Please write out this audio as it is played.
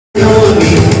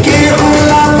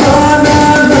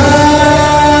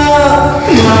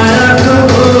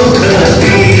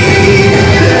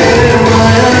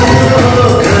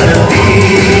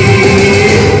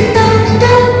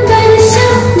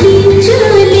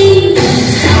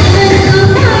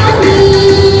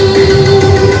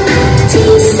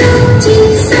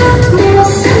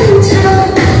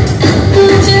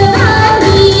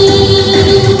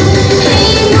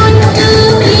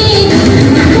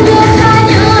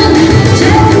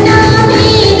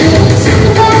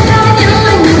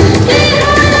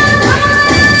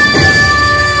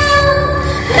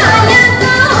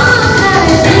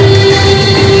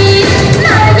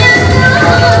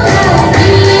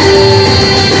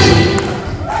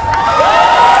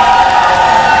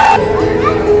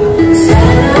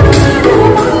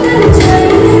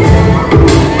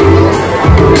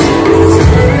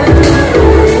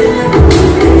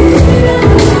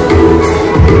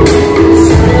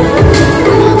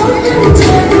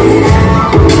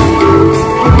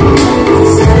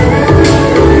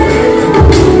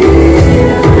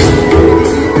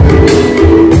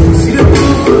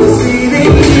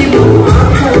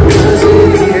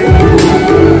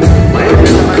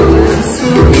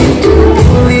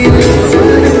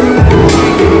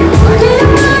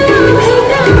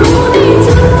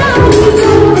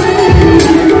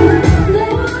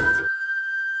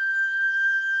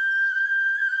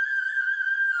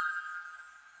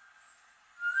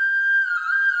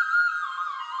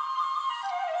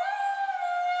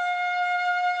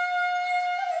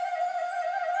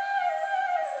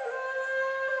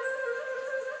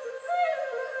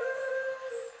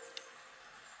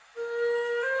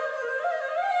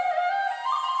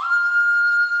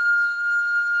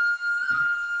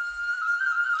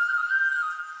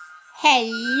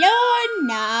Hello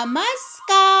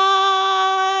नमस्कार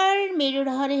मेरो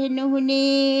रहर हेर्नुहुने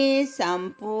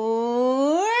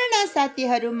सम्पूर्ण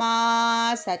साथीहरू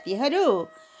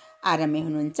आरामै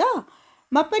हुनुहुन्छ।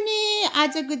 म पनि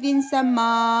आजको दिनसम्म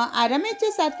आरामै छु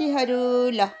साथीहरू।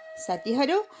 ल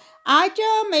साथीहरू, आज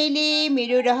मैले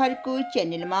मेरो रहरको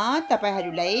च्यानलमा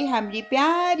तपाईहरूलाई हाम्री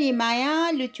प्यारी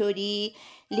मायालु छोरी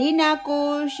लिनाको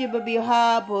शुभ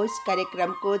विवाह भोज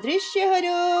कार्यक्रमको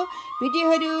दृश्यहरू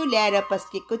भिडियोहरू ल्याएर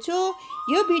पस्केको छु।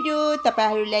 यो भिडियो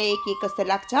तपाईहरूलाई के कस्तो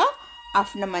लाग्छ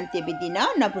आफ्नो मन्तव्य दिन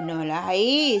नभुल्नुहोला है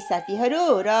साथीहरू।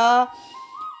 र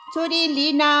छोरी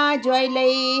लिना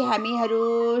जोइलाई हामीहरू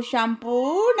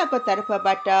सम्पूर्णको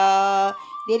तर्फबाट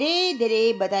धेरै धेरै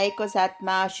बधाईको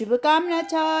साथमा शुभकामना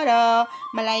छ। र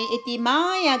मलाई यति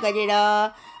माया गरेर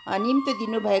निम्तो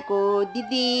दिनुभएको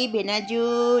दिदी भेनाजु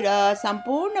र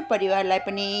सम्पूर्ण परिवारलाई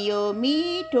पनि यो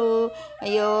मिठो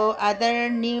यो आदर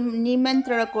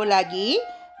निमन्त्रणको लागि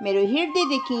मेरो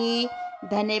हृदयदेखि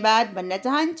धन्यवाद भन्न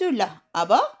चाहन्छु। ल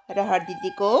अब रहर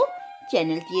दिदीको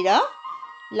च्यानलतिर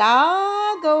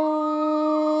लागौ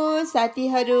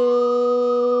साथीहरू।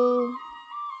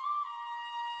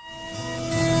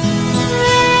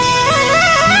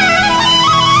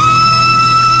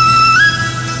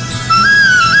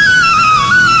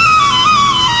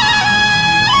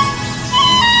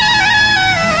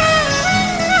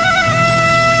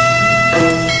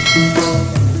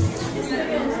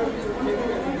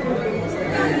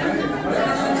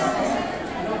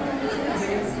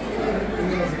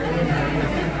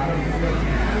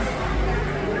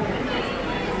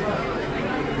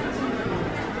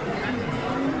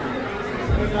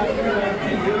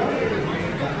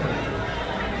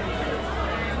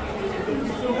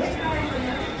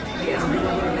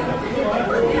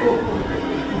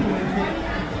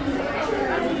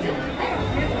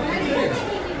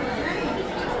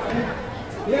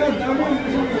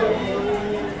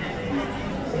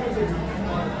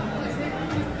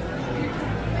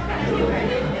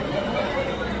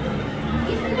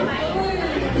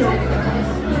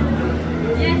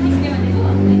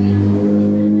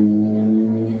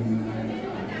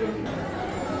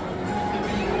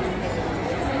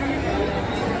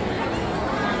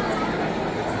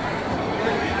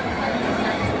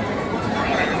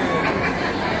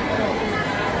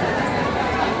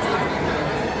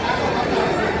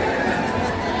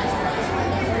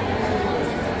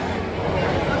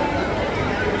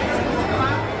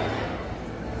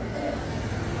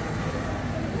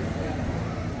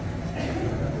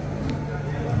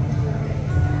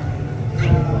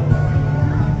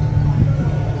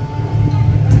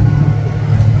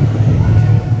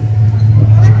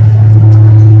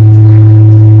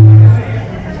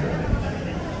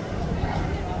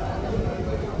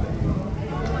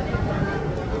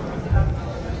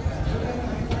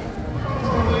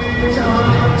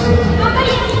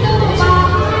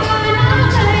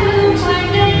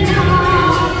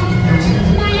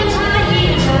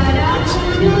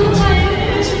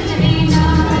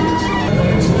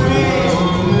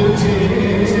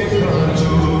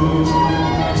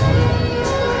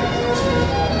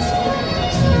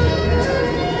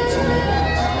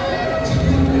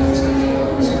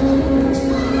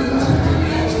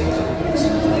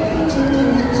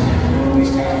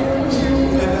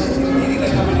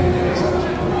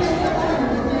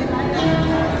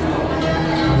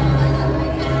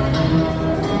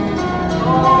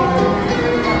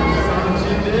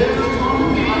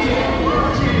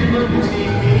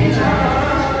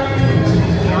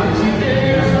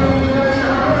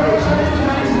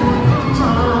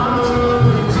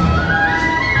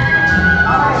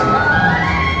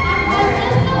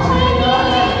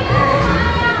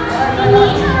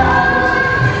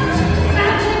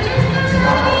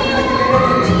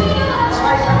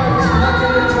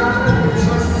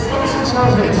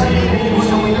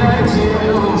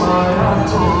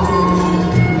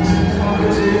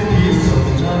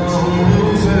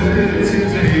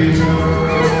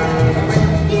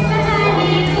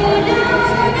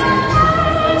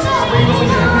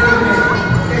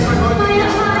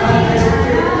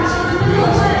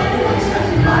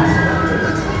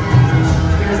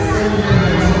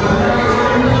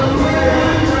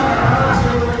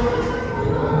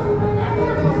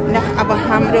 अब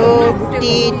हाम्रो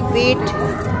टिन पिट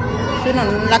सुन्नु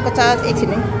लागेको छ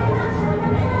एकछिन।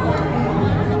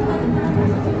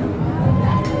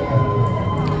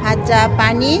 खाजा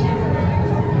पानी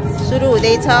सुरु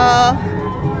हुँदैछ।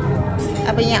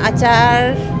 अब यहाँ अचार।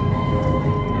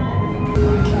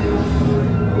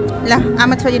 ल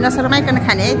आमा छोरी नशर्माइकन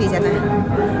खाने है दुईजना।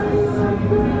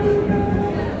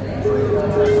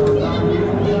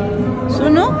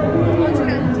 सुन्नु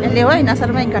ले है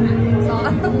नशर्माइकन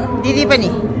दिदी पनि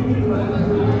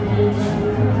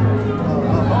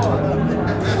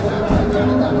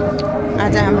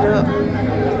आज हाम्रो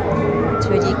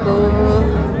छोरीको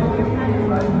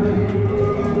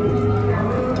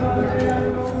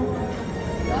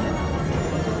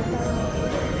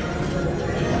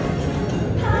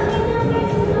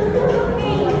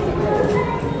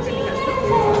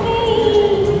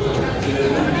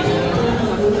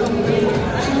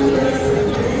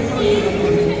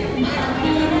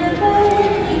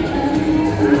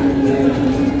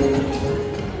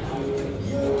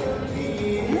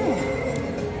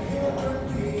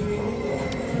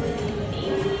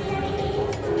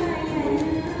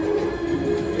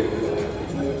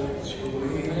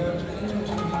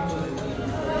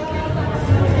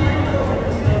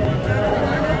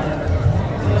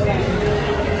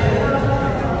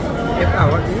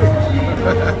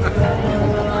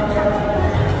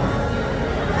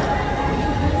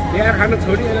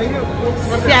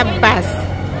Syabas.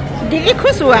 Dili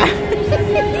खुश हुआ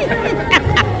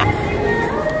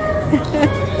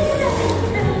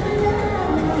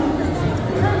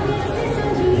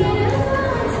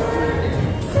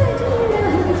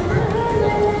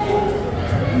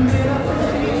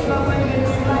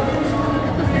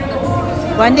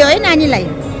भन्दियो है नानीलाई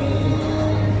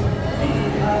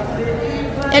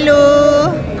हेलो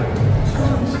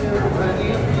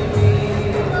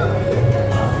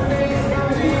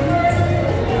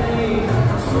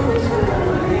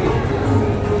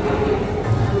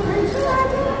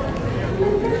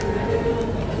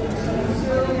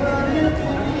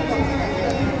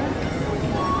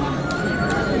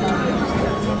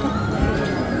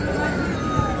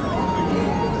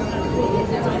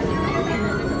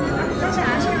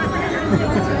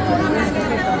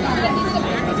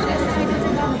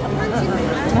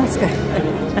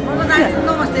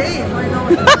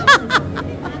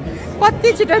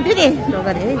कति छिटो दिदी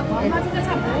लगरे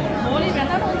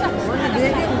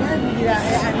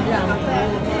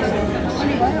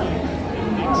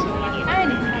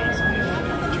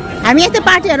हामी यस्तै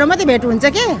पार्टीहरु मात्रै भेट हुन्छ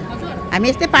के हामी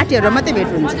यस्तै पार्टीहरु मात्रै भेट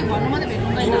हुन्छ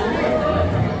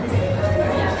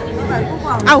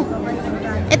आउ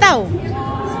यता आउ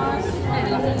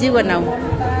जीवन आउ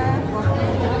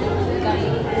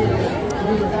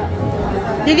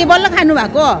दिदी बल्ल खानु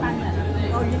भएको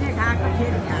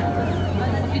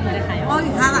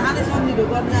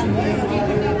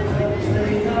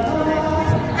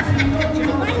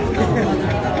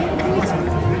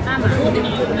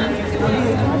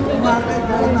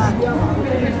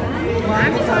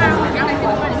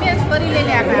मेरो छोरीले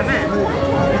ल्याएको आमा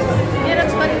मेरो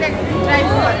छोरीले ड्राइभ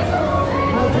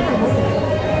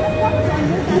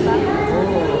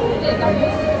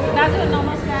दाजु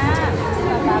नमस्कार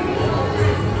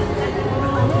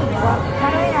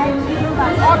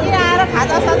अघि आएर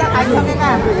खाजा साजा खाइसकेका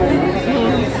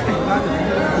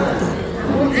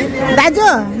दाजु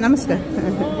नमस्कार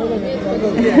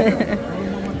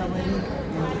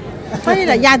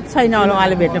पहिला याद छैन होला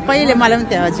उहाँले भेट्नु पहिले मलाई पनि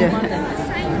थियो हजुर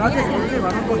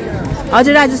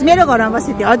हजुर दाजु मेरो घरमा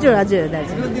बसेको थियो हजुर हजुर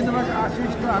दाजु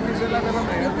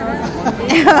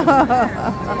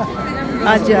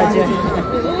हजुर हजुर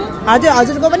हजुर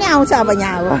हजुरको पनि आउँछ अब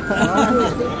यहाँ अब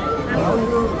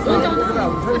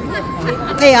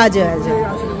ए हजुर हजुर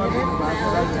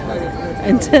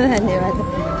हुन्छ धन्यवाद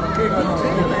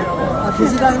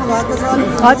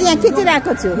हजुर यहाँ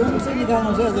खिचिरहेको छु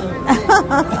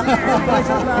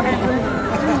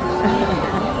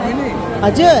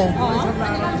हजुर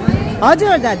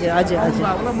हजुर दाजु हजुर हजुर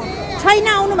छैन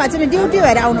आउनु भएको छैन ड्युटी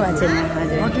भएर आउनु भएको छैन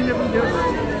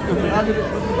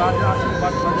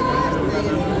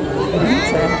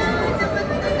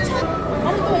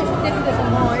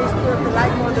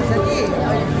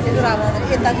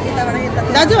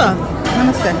दाजु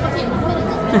नमस्कार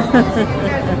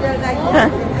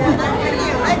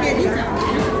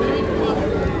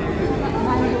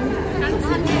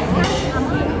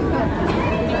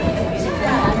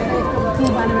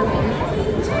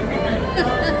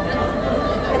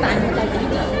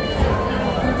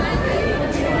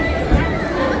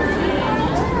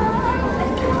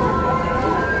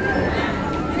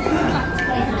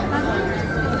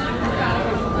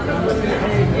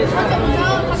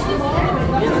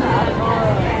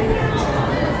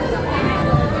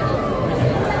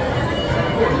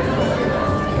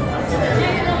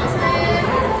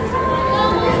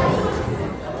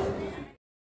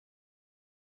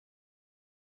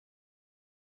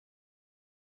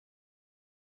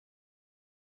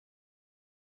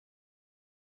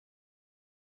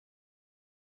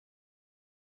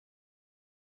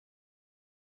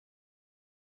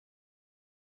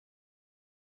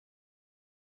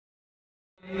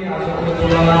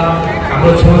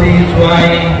हाम्रो छोरी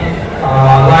ज्वाइँ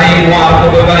लाई उहाँहरूको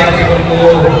वैवाहिक जीवनको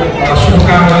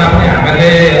शुभकामना पनि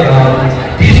हामीले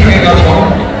दिइसकेका छौँ।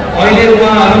 अहिले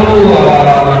उहाँहरू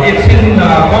एकछिन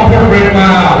कम्फर्ट बेडमा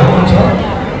हुनुहुन्छ।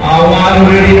 उहाँहरू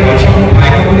रेडी भइसक्नु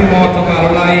भएको पनि म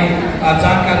तपाईँहरूलाई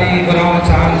जानकारी गराउन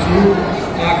चाहन्छु।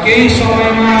 केही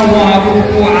समयमा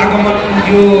उहाँहरूको आगमन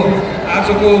यो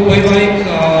आजको वैवाहिक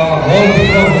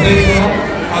हलभित्र हुँदैछ।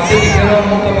 त्यतिखेर म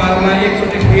तपाईँहरूलाई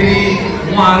एकचोटि फेरि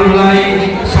उहाँहरूलाई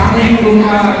सामूहिक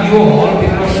रूपमा यो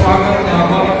हलभित्र स्वागत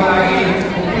गर्नका लागि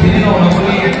उपस्थित हुन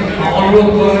पनि अनुरोध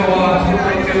गर्नेवाला छु।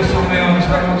 त्यो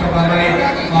समयअनुसार म तपाईँलाई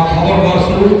खबर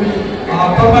गर्छु।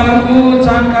 तपाईँहरूको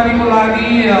जानकारीको लागि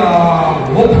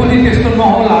होपफुली त्यस्तो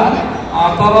नहोला,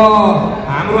 तर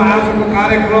हाम्रो आजको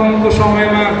कार्यक्रमको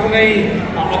समयमा कुनै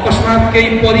अकस्मात केही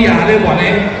परिहाल्यो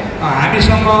भने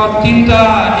हामीसँग 3टा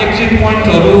एक्जिट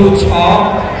पोइन्टहरू छ।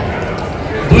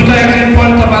 2टा एक्जिट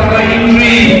पोइन्ट तपाईँहरूको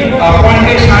इन्ट्री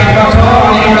पोइन्टकै साइडमा छ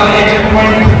अनि एउटा एक्जिट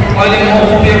पोइन्ट अहिले म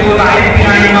उभिएको राइट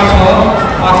बिहाइन्डमा छ।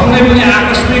 कुनै पनि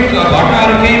आकस्मिक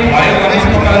घटनाहरू केही भयो भने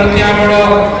तपाईँहरू त्यहाँबाट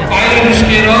बाहिर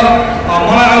निस्केर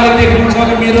मलाई अहिले देख्नुहुन्छ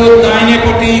कि मेरो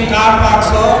दाहिनेपट्टि कार पार्क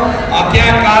छ,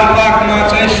 त्यहाँ कार पार्कमा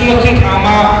चाहिँ सुरक्षित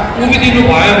ठाउँमा उभिदिनु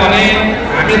भयो भने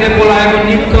हामीले बोलाएको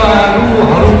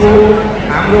नियुक्तहरूको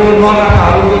हाम्रो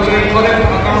नराठाहरूको चाहिँ करेक्ट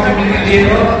अकाउन्टेबिलिटी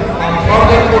लिएर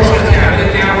फर्दर प्रोसेस चाहिँ हामीले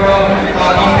त्यहाँबाट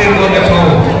कम्प्लिट गर्नेछौँ।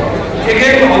 एक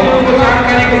हजुरको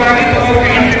जानकारीको लागि तपाईँको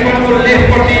इन्ट्री पोइन्टको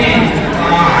लेफ्टपट्टि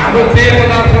हाम्रो पेय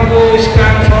पदार्थको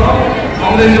स्ट्यान्ड छ।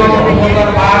 अङ्ग्रेजीमा भन्नुपर्दा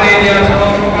बार एरिया छ।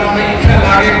 तपाईँलाई इच्छा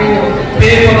लागेको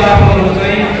पेय पदार्थहरू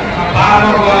चाहिँ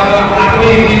बारमा गएर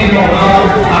आफै लिनु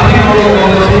अनुरोध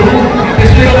गर्दछु।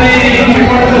 त्यसै गरी इन्ट्री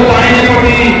पोइन्टको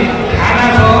दाहिनेपट्टि खाना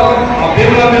छ।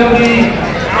 बेहुला बेहुली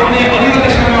आउने अलिकति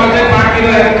समय अझै बाँकी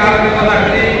रहेको कारणले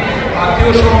गर्दाखेरि त्यो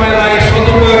समयलाई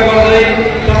सदुपयोग गर्दै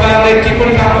तपाईँहरूले टिकट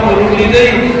कामहरू लिँदै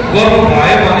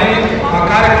गर्नुभयो भने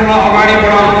कार्यक्रमलाई अगाडि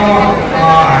बढाउन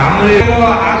हाम्रो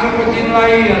आजको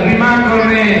दिनलाई रिमान्ड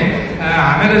गर्ने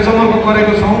हामीले जमर्को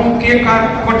गरेको छौँ। केक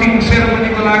कटिङ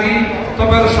सेरेमनीको लागि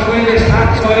तपाईँहरू सबैले साथ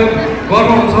सहयोग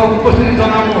गर्नुहुन्छ, उपस्थिति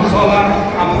जनाउनुहुन्छ होला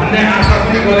भन्ने आशा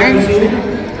पनि गरेको छु।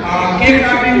 केक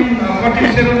कटिङ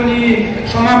सेरेमनी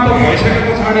समाप्त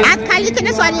भइसकेको छ। हात खाली थिएन,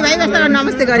 सरी भाइ कस्तो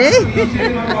नमस्ते गरे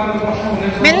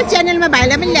मेरो च्यानलमा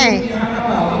भाइलाई पनि ल्याएँ।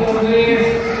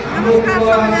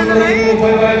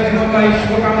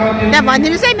 त्यहाँ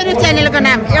भनिदिनुहोस् है मेरो च्यानलको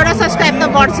नाम, एउटा सब्सक्राइब त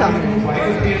बढ्छ।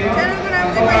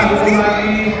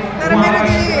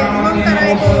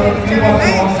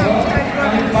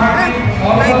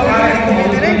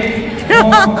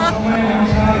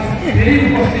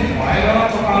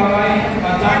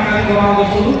 जानकारी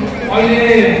गराउँदछु। अहिले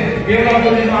बेहुला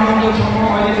बेहुलीको आनन्दसँग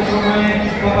अहिलेको समय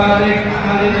तपाईँहरूले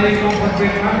खाना लिँदै कम्फर्ट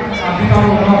बेडमा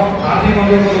बिताउनु हुन हार्दिक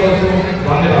अनुरोध गर्दछु।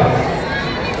 धन्यवाद।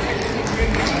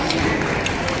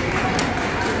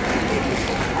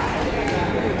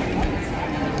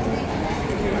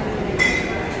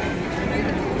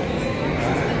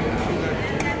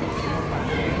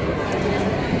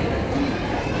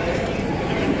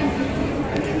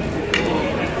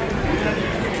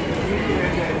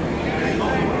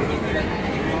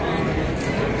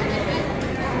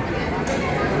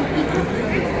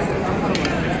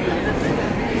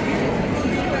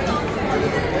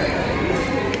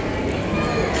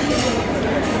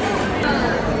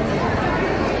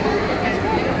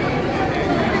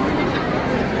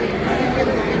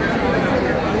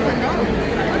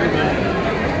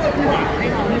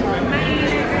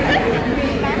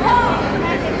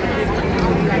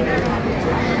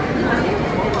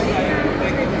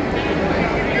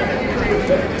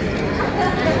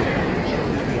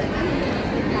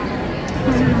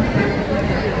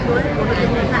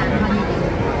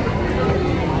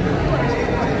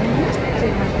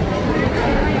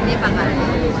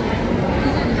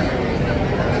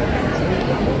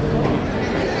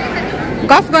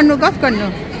 गफ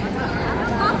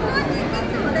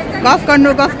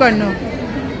गर्नु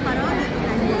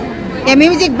यहाँ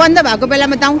म्युजिक बन्द भएको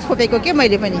बेलामा दाउँ छोपेको के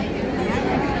मैले पनि।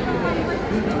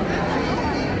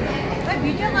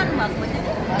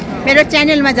 मेरो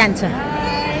च्यानलमा जान्छ।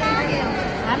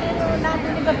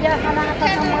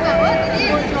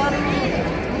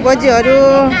 बोजूहरू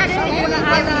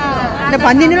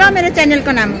भनिदिनु ल मेरो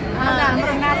च्यानलको नाम।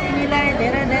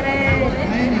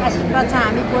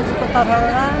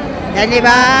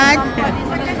 धन्यवाद।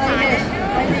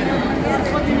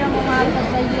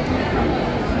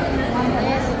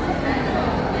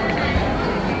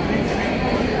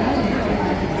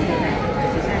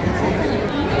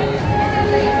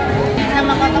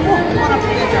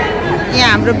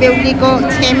 यहाँ हाम्रो बेहुलीको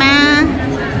छेमा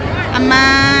आमा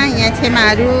यहाँ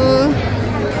छेमाहरू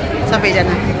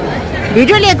सबैजना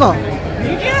भिडियो लिएको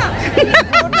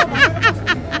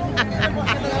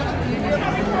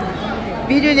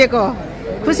भिडियो लिएको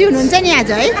खुसी हुनुहुन्छ नि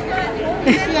आज है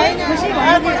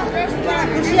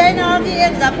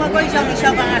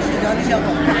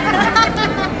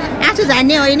आँसु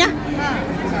झार्ने होइन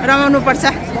रमाउनु पर्छ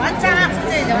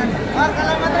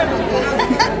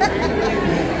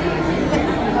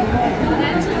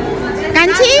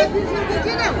कान्छी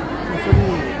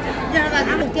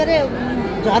के अरे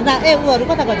झर्ना उहरू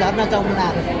कताको झर्ना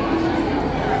चौमुनाहरू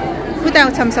उता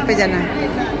छौँ सबैजना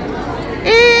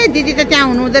ए दिदी त त्यहाँ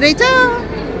हुनुहुँदो रहेछ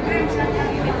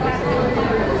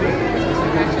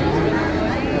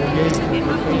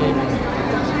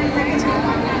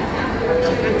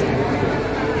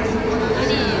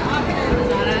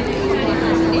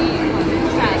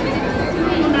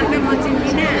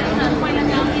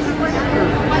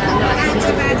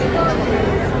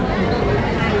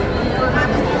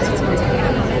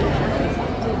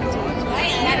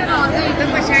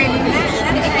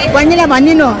बहिनीलाई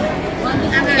भनिदिनु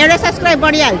एउटा सब्सक्राइब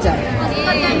बढिहाल्छ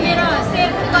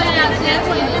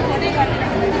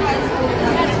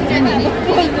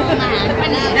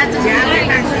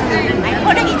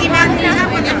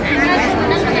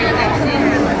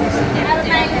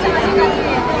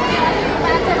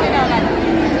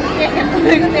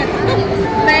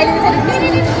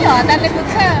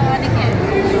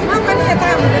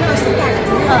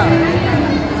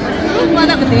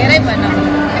धेरै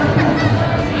भन्नु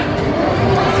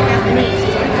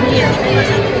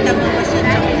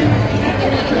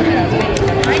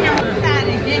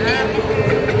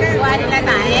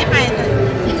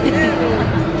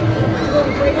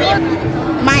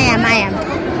माया माया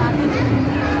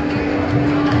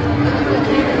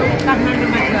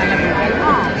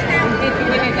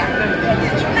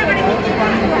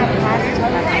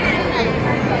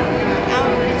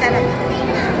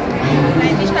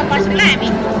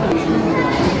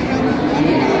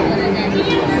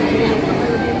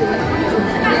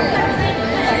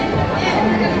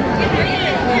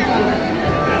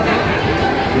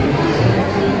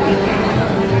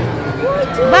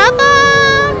बाबा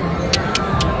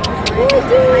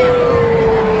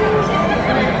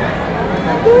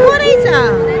को रहेछ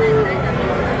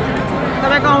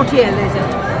तपाईँको औँठी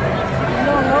हेर्दैछ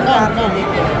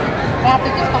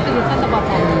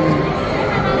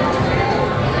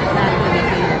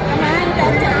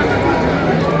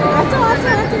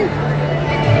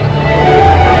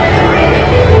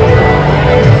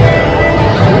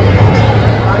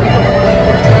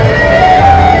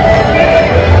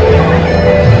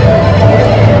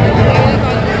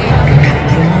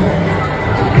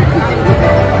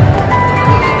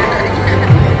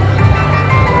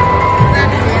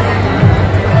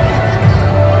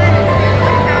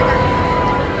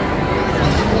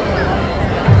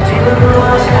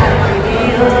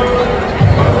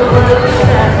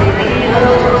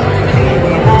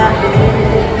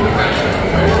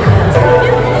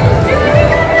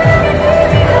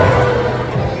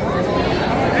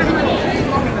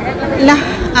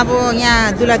अब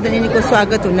यहाँ दुला दुलिनीको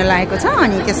स्वागत हुन लागेको छ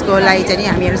अनि त्यसको लागि चाहिँ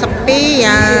हामीहरू सबै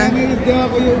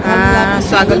यहाँ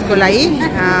स्वागतको लागि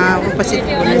उपस्थित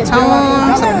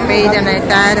हुनेछौँ सबैजना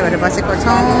तयार भएर बसेको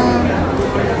छौँ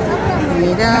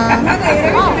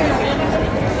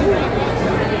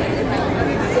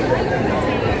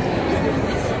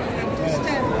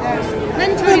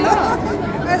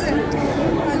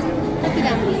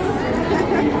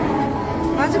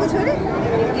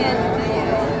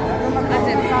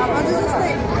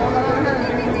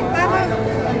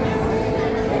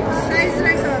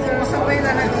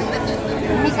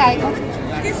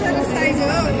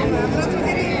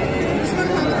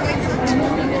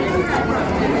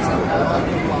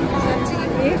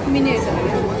मिनट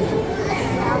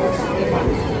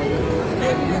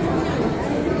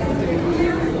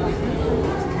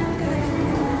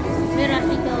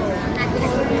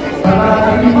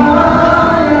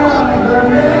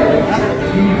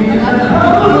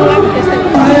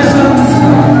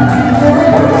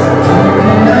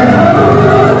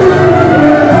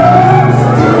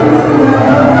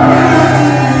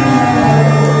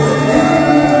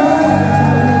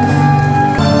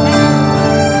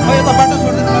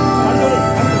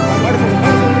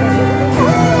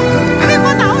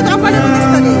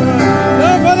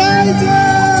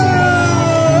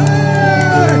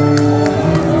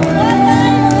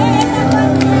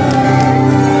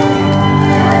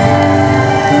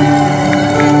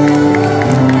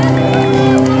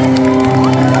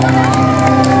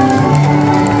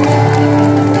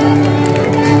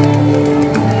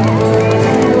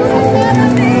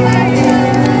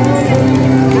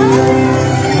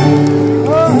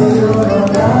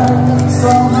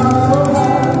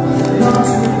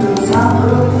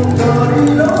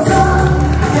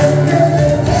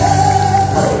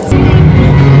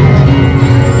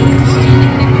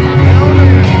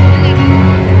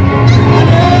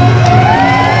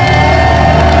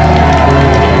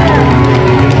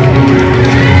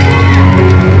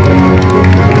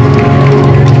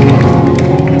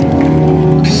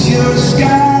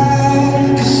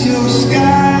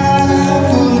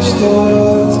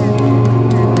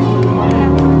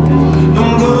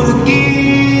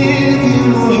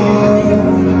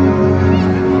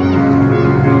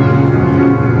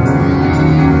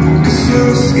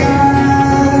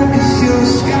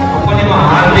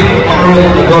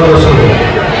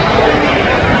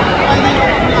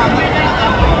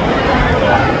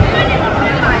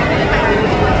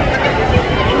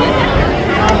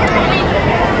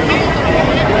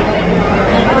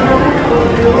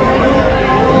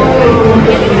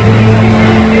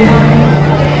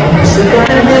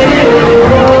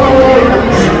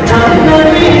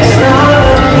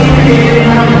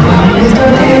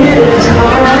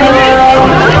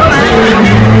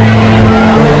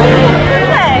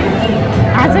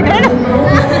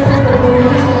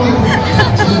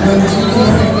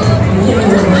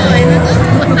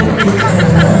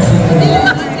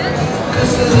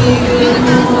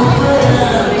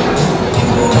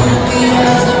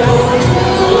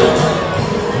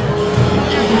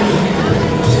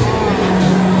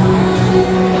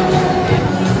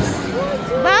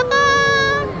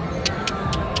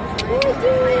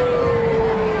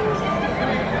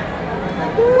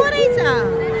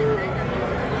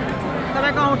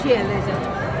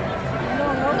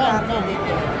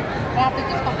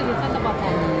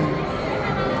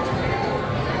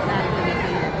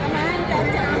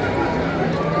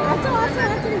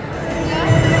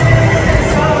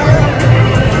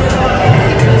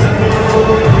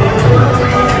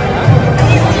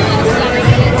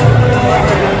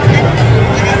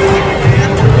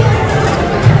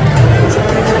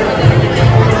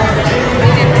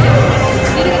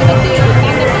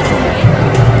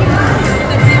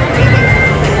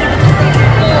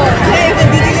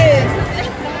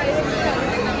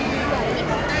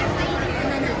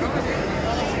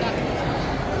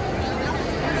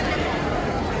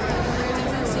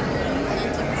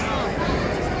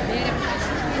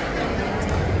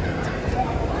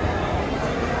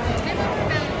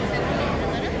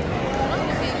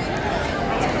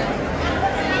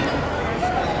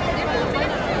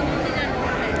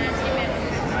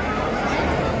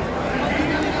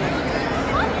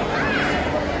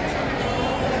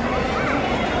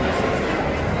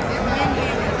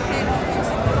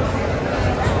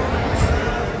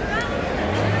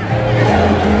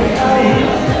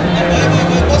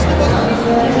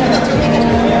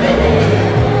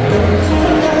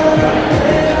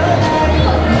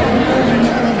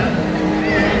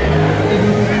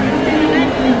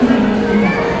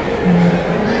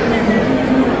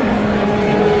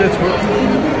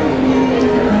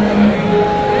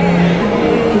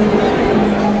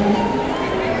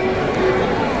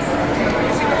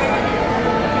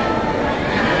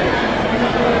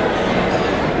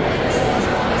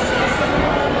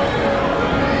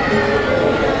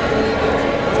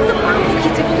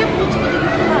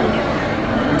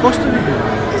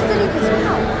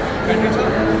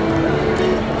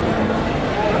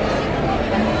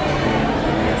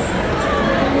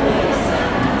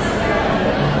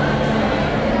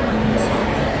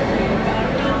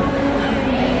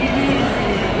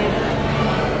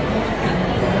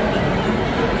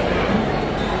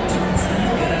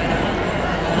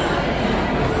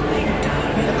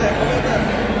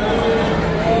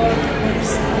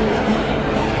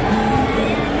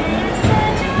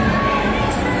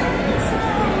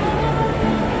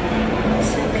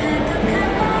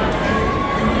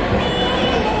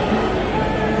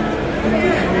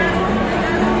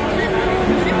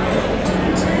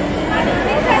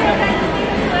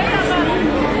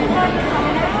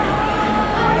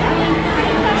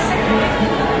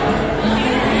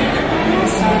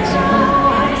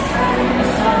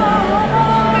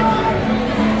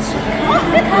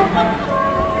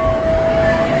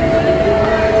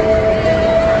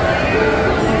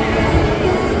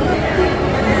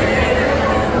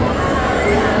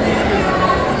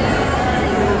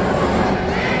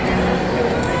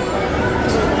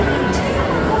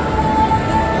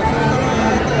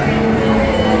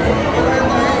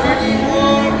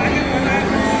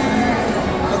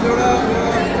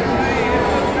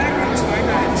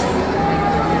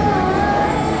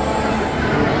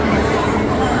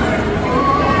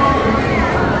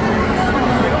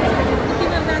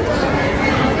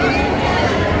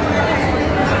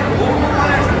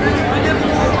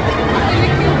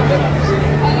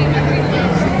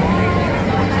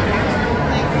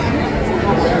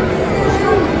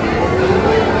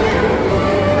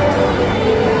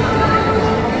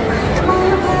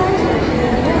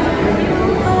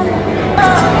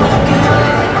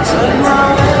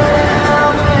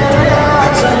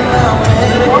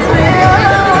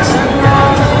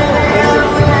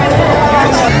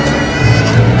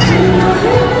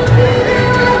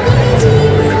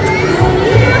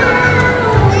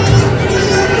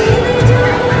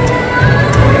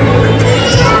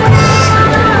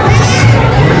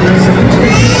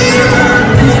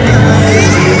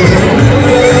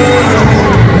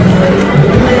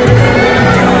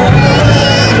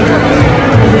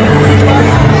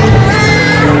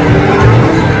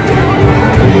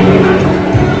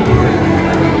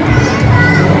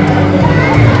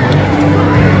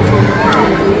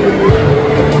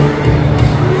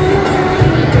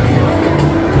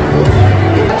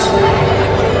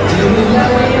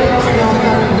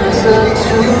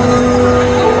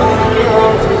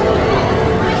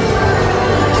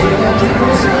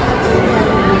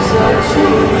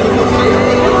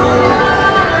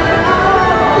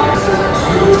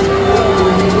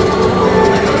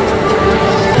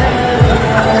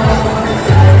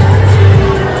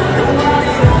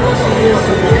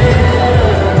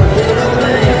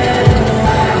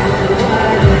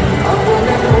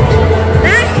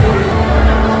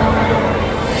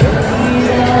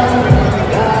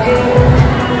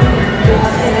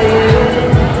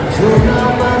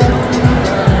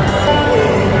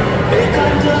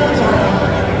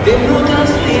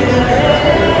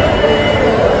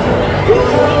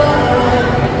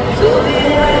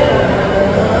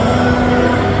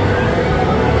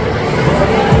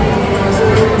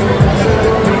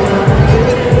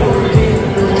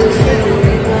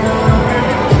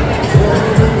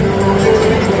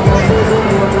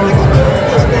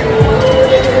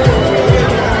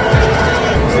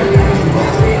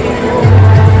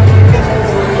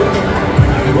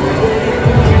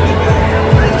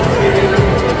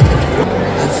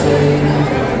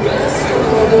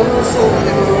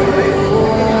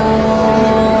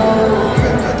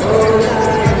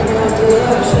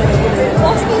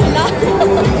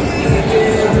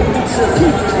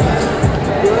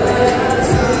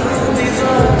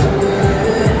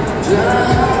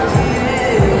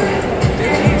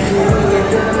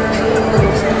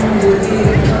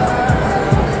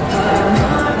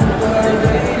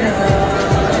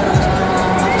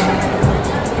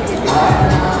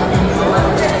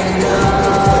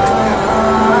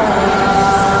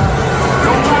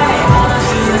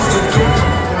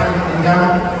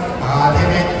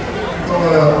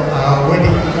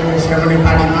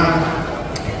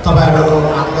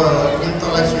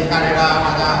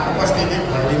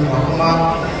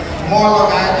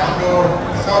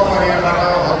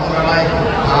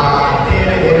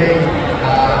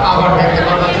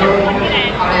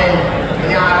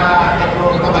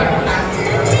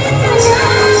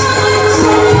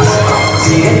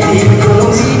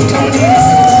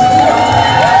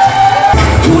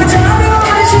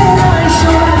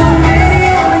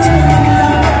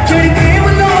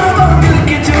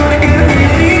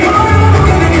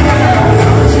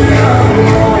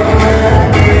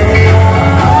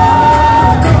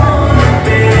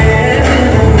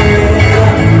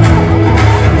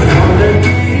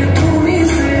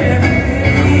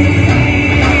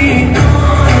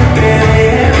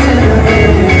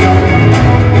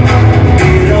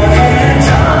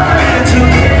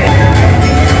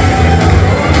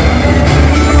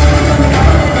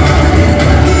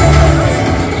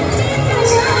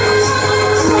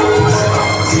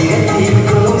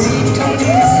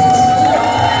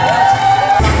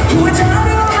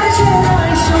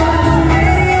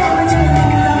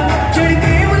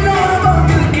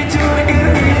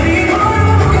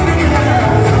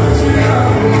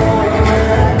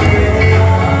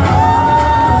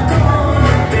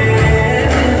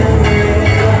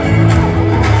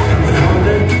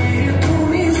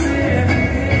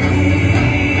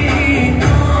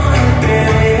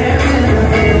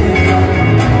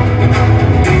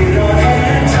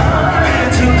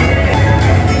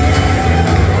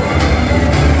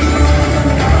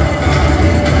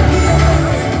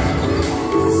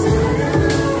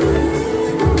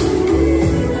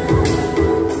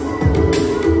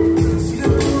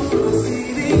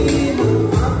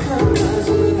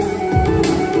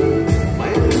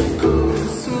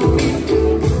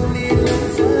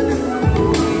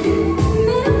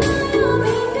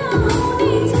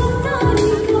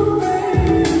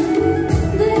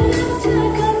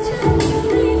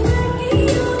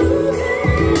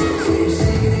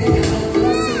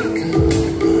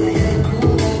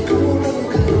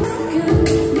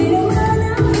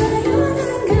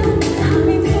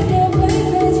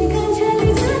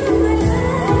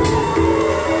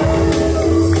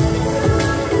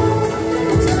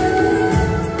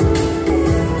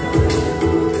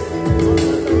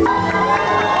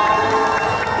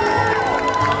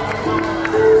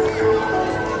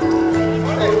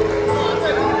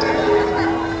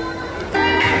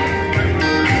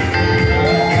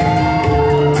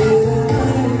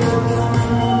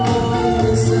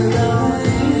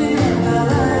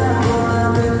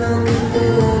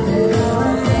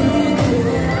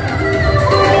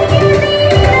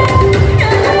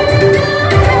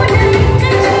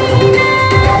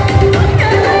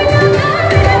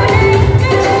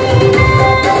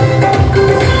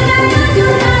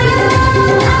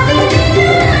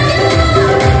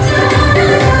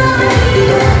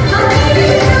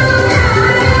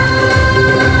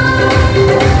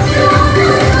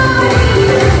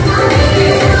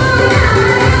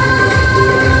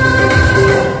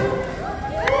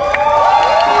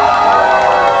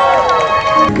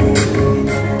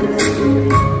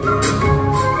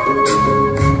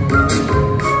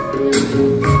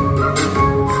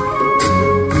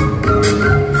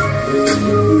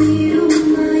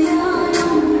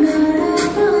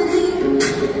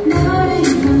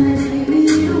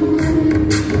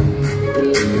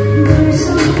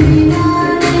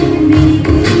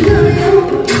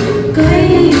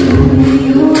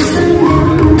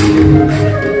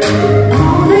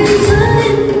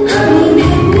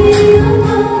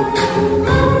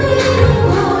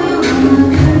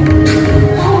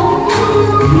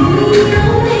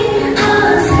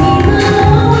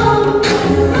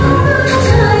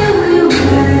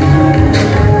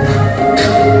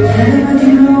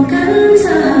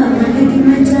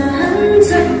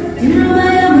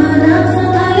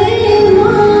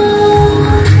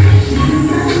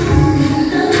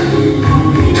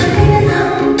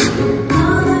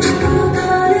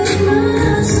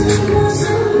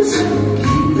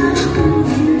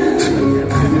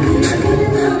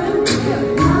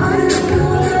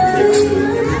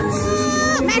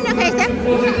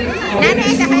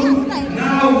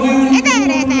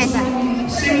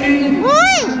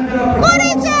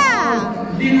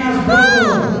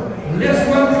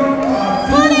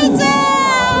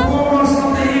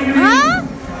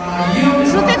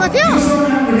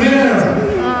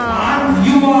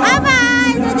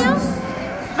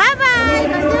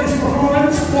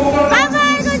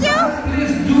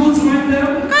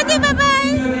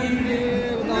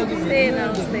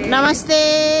नमस्ते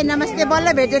नमस्ते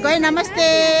बल्ल भेटेको है नमस्ते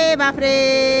बाफ्रे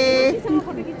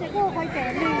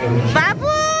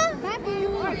बाबु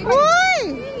ओइ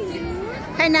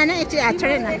खै नाना एकछिन हात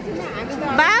छोडे न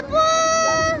बाबु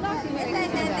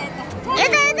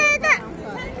यता यता यता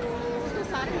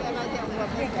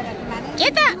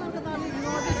यता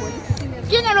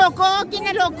किन लोको किन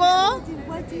लोको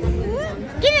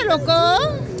किन लोको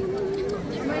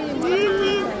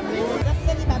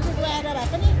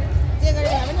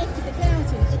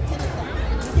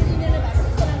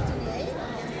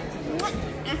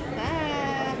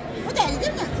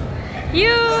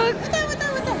You.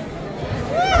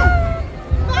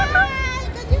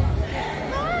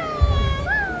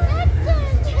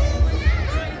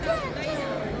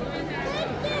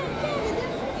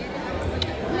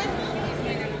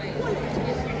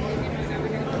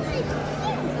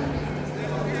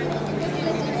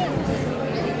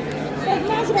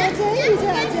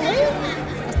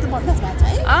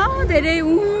 धेरै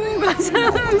गर्छ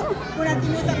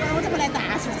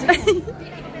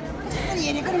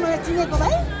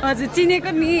हजुर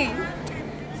चिनेको नि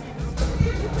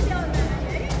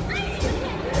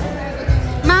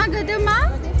मागदेऊ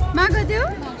मागदेऊ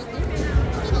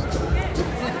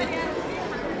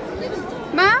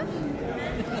मा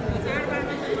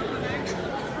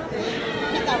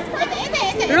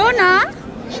रोना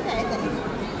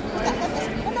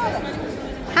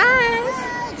हाय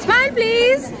स्माइल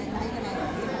प्लिज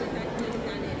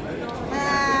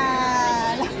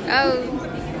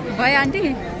भयो आन्टी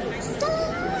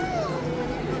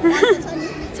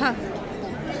छ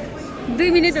 2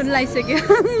 मिनट हुन लागिसक्यो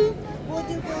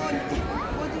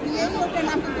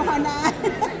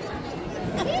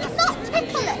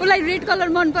उसलाई रेड कलर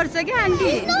मनपर्छ क्या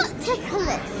आन्टी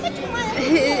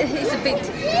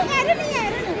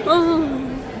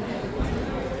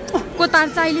कोतार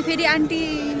चाहिए फेरि आन्टी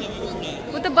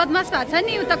ऊ त बदमास भएको छ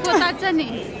नि ऊ त कोतार छ नि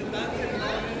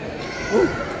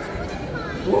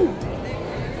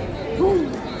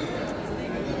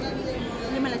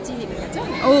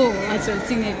ओ हजुर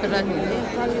चिनेको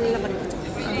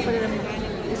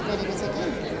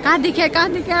कहाँ देख्या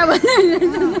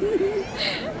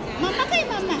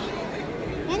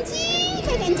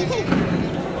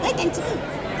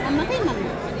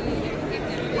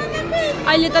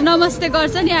अहिले त नमस्ते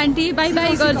गर्छ नि आन्टी बाई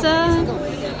बाई गर्छ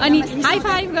अनि हाई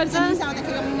फाइभ गर्छ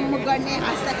गर्ने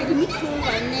हाँस्दाखेरि मिठो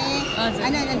गर्ने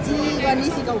हैन जी गर्ने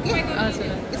सिकाउ के हजुर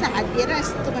त्यसै हात दिएर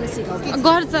यस्तो गर्न सिकाउ के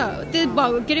गर्छ त्यो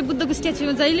के रे बुद्धको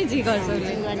स्ट्याचुमा जहिले जी गर्छ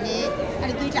गर्ने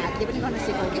अनि दुईटा हातले पनि गर्न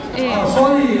सिकाउ के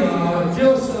sorry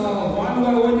just one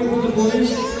by one for the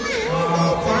police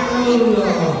final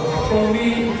for me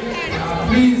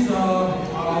please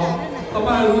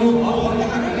तपाईहरु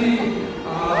अलिकति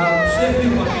सेफली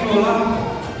बस्नु होला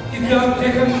if you have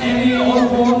taken any on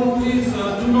board please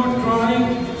do not drive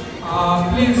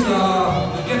please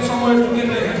get somewhere to get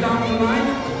a head down the line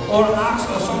or ask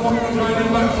someone to drive you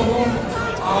back home.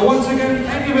 Once again,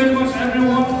 thank you very much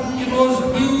everyone. It was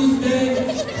Tuesday.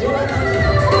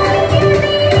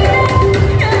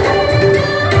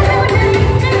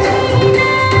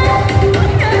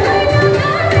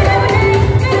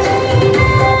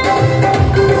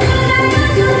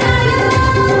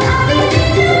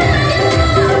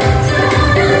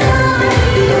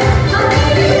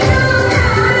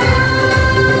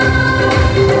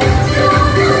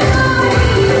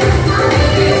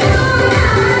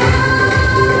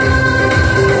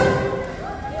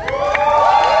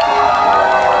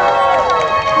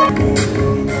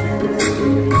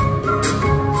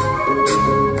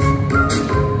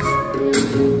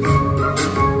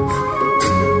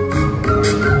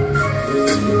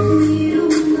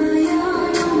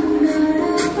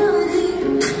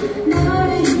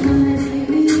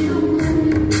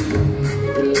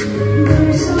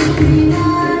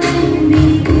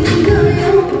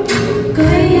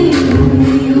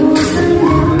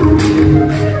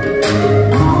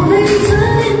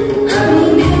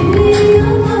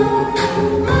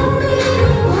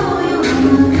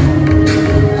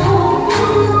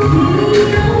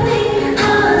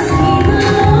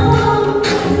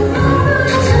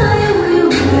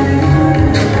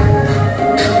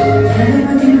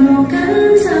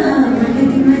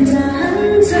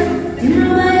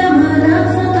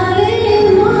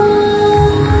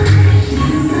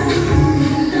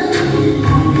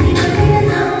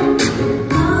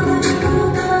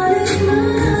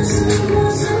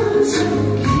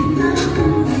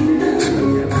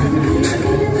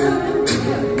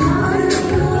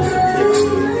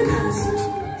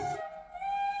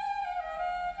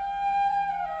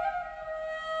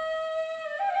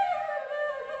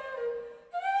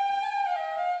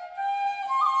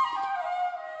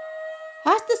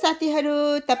 हस्त साथीहरू,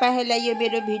 तपाईहरुलाई यो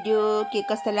मेरो video के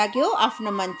कस्तो लाग्यो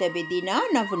आफ्नो मन्तव्य दिन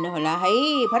नभुल्नुहोला है।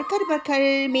 भर्खर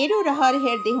मेरो रहर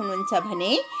हेर्दै हुनुहुन्छ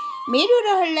भने मेरो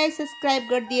रहरलाई सब्स्क्राइब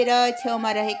गरिदिएर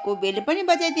छेउमा रहेको बेल पनि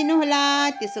बजाइदिनु होला।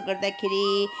 त्यसो गर्दाखेरि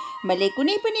मैले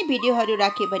कुनै पनि भिडियोहरू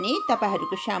राखे भने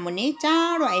तपाईहरुको सामुन्ने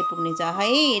चाँडो आइपुग्नेछ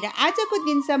है। र आजको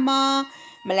दिनसम्म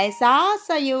मलाई साथ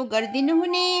सहयोग गरिदिनु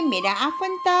हुने मेरा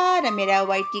आफन्त र मेरा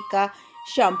वाइटीका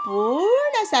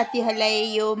सम्पूर्ण साथीहरूलाई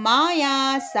यो माया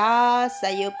साथ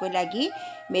सहयोगको लागि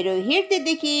मेरो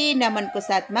हृदयदेखि नमनको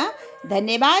साथमा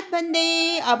धन्यवाद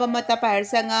भन्दै अब म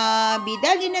तपाईहरुसँग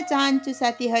बिदा लिन चाहन्छु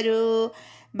साथीहरू।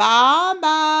 बाइ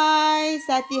बाइ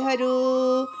साथीहरू,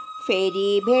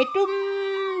 फेरि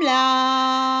भेटौँला।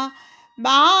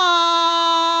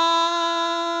 बाइ।